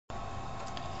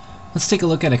Let's take a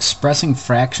look at expressing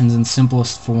fractions in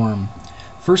simplest form.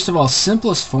 First of all,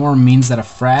 simplest form means that a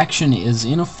fraction is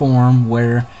in a form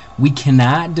where we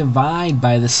cannot divide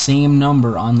by the same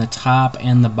number on the top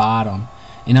and the bottom.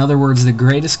 In other words, the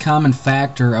greatest common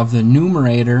factor of the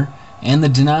numerator and the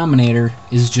denominator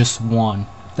is just 1.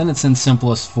 Then it's in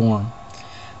simplest form.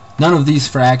 None of these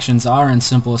fractions are in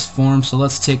simplest form, so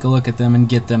let's take a look at them and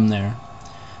get them there.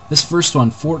 This first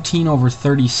one, 14 over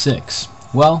 36.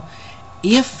 Well,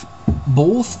 if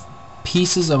both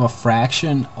pieces of a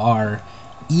fraction are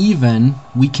even,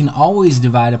 we can always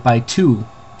divide it by 2.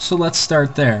 So let's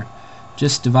start there.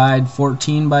 Just divide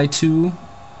 14 by 2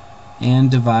 and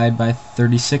divide by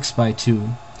 36 by 2.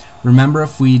 Remember,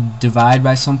 if we divide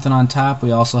by something on top,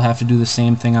 we also have to do the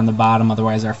same thing on the bottom,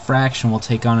 otherwise our fraction will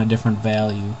take on a different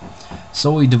value.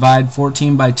 So we divide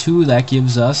 14 by 2, that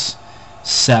gives us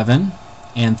 7,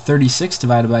 and 36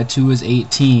 divided by 2 is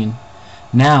 18.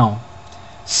 Now,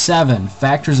 7,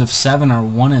 factors of 7 are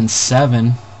 1 and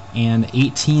 7, and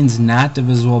 18 is not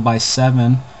divisible by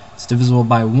 7. It's divisible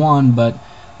by 1, but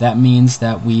that means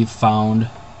that we've found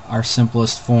our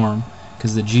simplest form,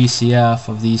 because the GCF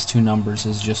of these two numbers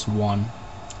is just 1.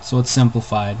 So it's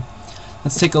simplified.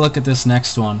 Let's take a look at this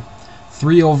next one.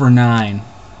 3 over 9.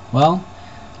 Well,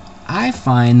 I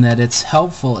find that it's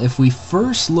helpful if we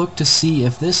first look to see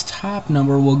if this top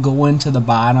number will go into the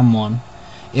bottom one.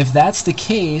 If that's the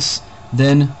case,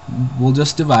 then we'll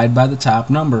just divide by the top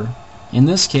number. In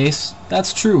this case,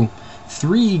 that's true.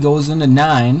 3 goes into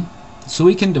 9, so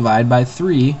we can divide by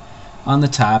 3 on the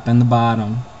top and the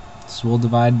bottom. So we'll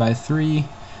divide by 3,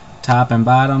 top and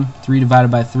bottom. 3 divided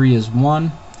by 3 is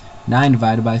 1. 9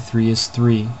 divided by 3 is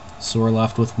 3. So we're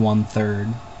left with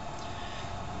 1/3.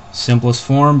 Simplest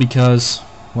form because,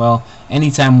 well,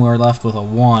 anytime we're left with a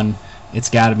 1, it's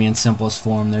got to be in simplest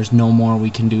form. There's no more we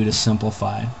can do to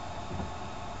simplify.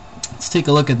 Let's take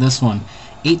a look at this one.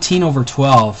 18 over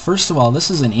 12. First of all,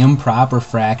 this is an improper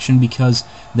fraction because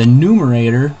the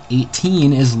numerator,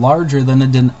 18, is larger than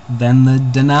the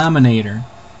denominator.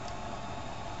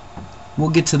 We'll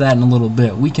get to that in a little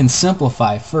bit. We can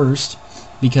simplify first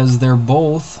because they're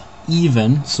both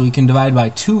even, so we can divide by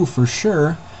 2 for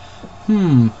sure.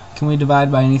 Can we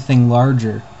divide by anything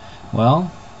larger?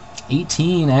 Well,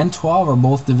 18 and 12 are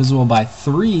both divisible by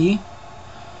 3.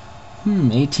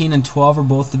 18 and 12 are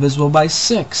both divisible by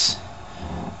 6.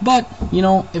 But, you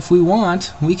know, if we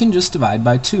want, we can just divide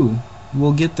by 2.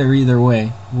 We'll get there either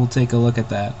way. We'll take a look at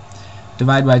that.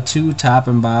 Divide by 2, top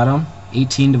and bottom.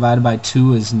 18 divided by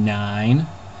 2 is 9,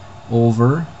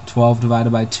 over 12 divided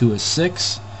by 2 is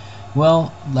 6.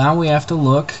 Well, now we have to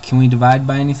look, can we divide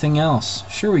by anything else?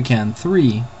 Sure we can,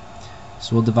 3.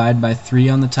 So we'll divide by 3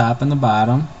 on the top and the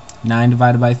bottom. 9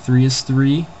 divided by 3 is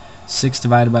 3. 6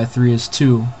 divided by 3 is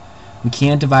 2. We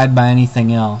can't divide by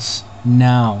anything else.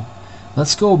 Now,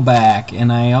 let's go back,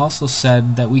 and I also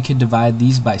said that we could divide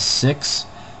these by 6.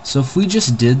 So if we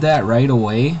just did that right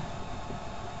away,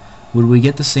 would we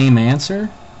get the same answer?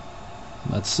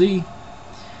 Let's see.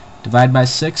 Divide by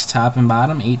 6, top and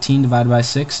bottom. 18 divided by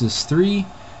 6 is 3.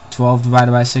 12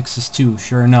 divided by 6 is 2.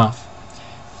 Sure enough.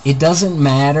 It doesn't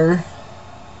matter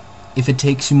if it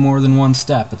takes you more than one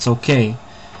step. It's okay.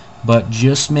 But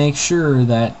just make sure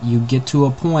that you get to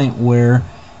a point where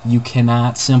you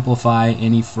cannot simplify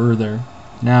any further.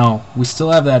 Now, we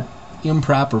still have that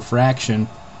improper fraction.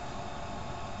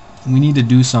 We need to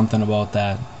do something about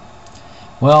that.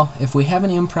 Well, if we have an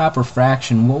improper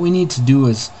fraction, what we need to do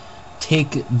is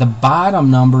take the bottom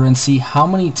number and see how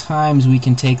many times we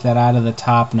can take that out of the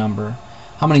top number.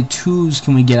 How many 2's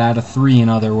can we get out of 3, in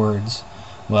other words?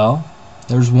 Well,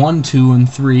 there's 1, 2, and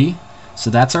 3, so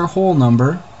that's our whole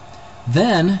number.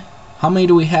 Then, how many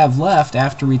do we have left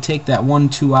after we take that 1,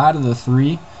 2 out of the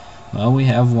 3? Well, we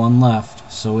have 1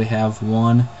 left, so we have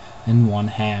 1 and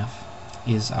 1/2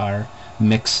 is our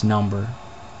mixed number.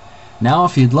 Now,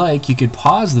 if you'd like, you could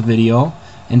pause the video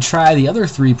and try the other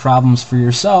 3 problems for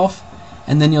yourself,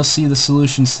 and then you'll see the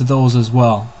solutions to those as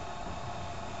well.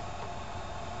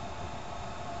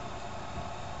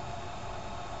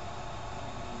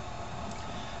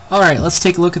 Alright, let's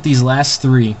take a look at these last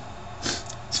 3.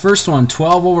 This first one,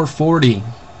 12 over 40.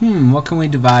 What can we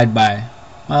divide by?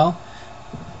 Well,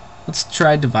 let's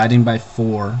try dividing by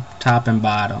 4, top and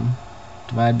bottom.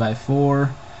 Divide by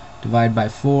 4. Divide by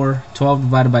 4. 12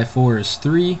 divided by 4 is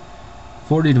 3.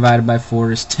 40 divided by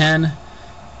 4 is 10.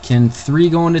 Can 3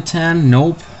 go into 10?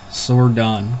 Nope. So we're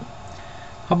done.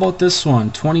 How about this one?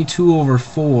 22 over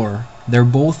 4. They're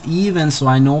both even, so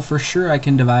I know for sure I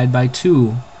can divide by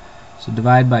 2. So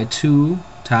divide by 2,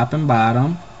 top and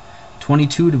bottom.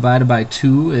 22 divided by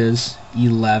 2 is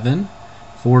 11.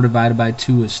 4 divided by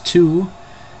 2 is 2.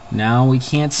 Now we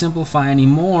can't simplify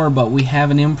anymore, but we have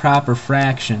an improper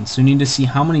fraction. So we need to see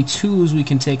how many 2's we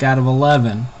can take out of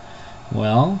 11.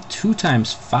 Well, 2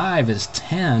 times 5 is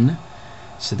 10,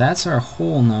 so that's our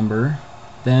whole number.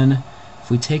 Then if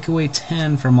we take away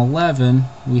 10 from 11,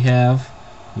 we have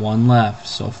 1 left,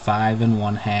 so 5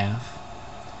 1/2.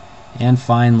 And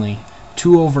finally,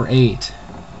 2 over 8.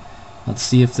 Let's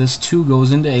see if this 2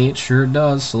 goes into 8. Sure it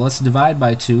does. So let's divide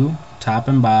by 2, top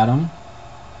and bottom.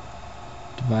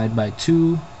 Divide by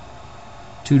 2.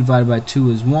 2 divided by 2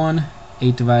 is 1.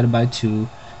 8 divided by 2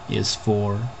 is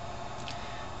 4.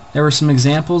 There were some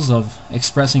examples of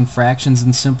expressing fractions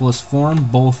in simplest form,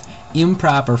 both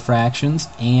improper fractions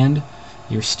and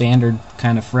your standard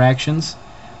kind of fractions.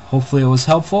 Hopefully it was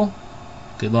helpful.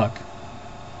 Good luck.